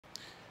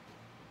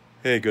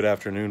Hey, good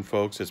afternoon,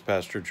 folks. It's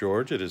Pastor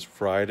George. It is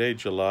Friday,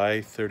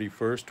 July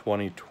 31st,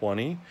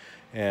 2020,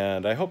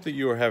 and I hope that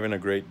you are having a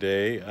great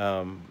day.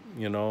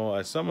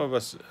 Some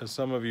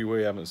of you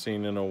we haven't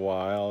seen in a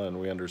while, and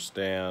we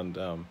understand,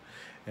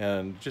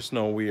 and just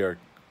know we are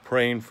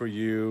praying for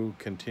you,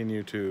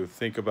 continue to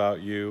think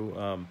about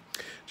you.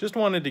 Just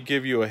wanted to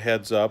give you a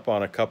heads up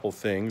on a couple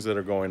things that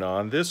are going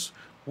on. This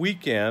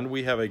weekend,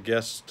 we have a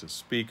guest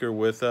speaker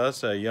with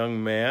us, a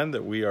young man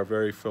that we are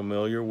very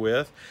familiar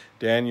with.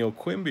 Daniel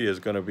Quimby is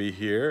going to be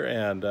here,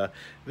 and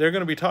they're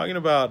going to be talking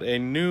about a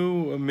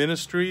new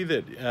ministry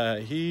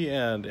that he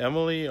and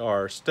Emily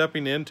are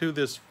stepping into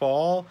this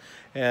fall,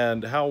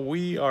 and how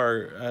we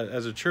are,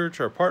 as a church,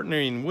 are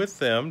partnering with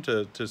them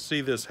to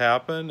see this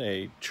happen.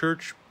 A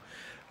church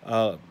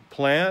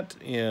plant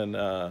in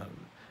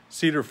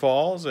Cedar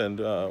Falls and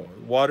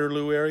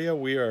Waterloo area.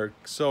 We are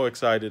so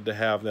excited to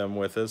have them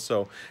with us.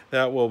 So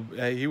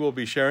he will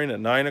be sharing at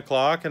 9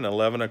 o'clock and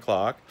 11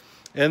 o'clock.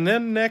 And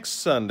then next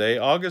Sunday,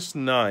 August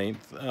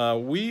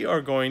 9th, we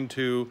are going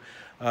to,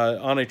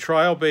 on a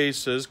trial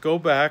basis, go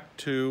back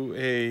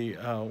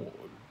to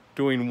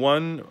doing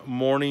one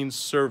morning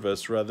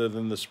service rather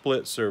than the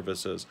split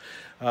services.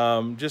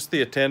 Just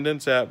the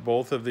attendance at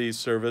both of these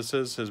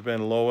services has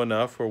been low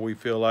enough where we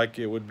feel like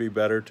it would be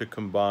better to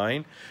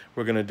combine.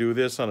 We're going to do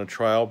this on a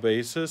trial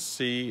basis,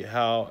 see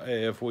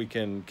if we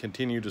can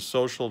continue to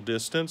social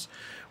distance.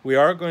 We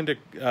are going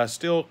to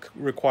still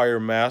require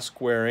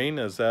mask wearing,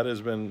 as that has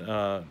been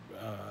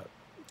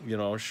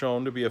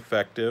shown to be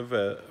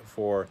effective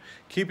for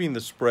keeping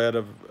the spread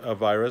of a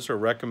virus, or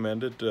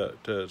recommended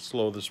to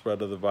slow the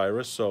spread of the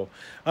virus. So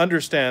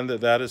understand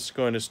that is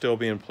going to still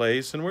be in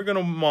place, and we're going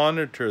to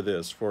monitor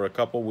this for a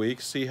couple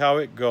weeks, see how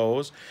it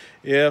goes.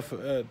 If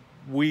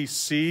we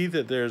see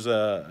that there's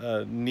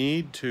a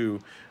need to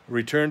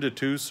return to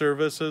two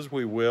services,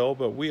 we will,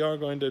 but we are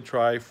going to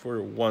try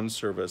for one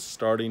service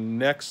starting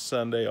next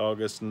Sunday,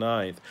 August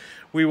 9th.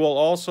 We will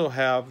also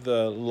have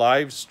the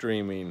live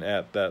streaming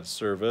at that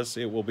service.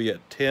 It will be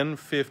at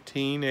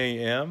 10:15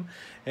 a.m.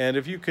 And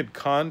if you could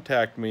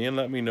contact me and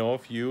let me know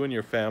if you and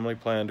your family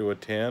plan to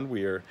attend.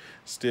 We are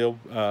still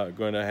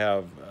going to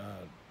have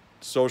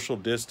social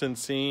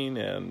distancing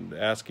and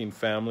asking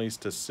families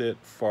to sit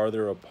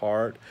farther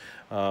apart.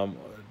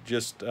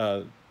 Just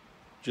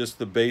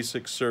the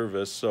basic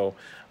service. So,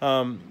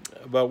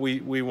 but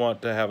we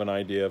want to have an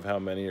idea of how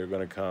many are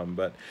going to come.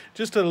 But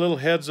just a little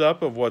heads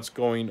up of what's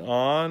going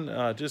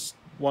on. Just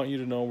want you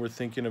to know we're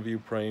thinking of you,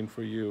 praying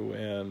for you,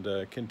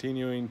 and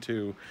continuing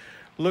to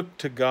look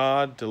to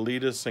God to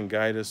lead us and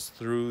guide us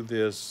through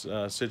this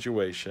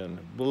situation.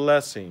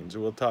 Blessings.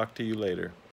 We'll talk to you later.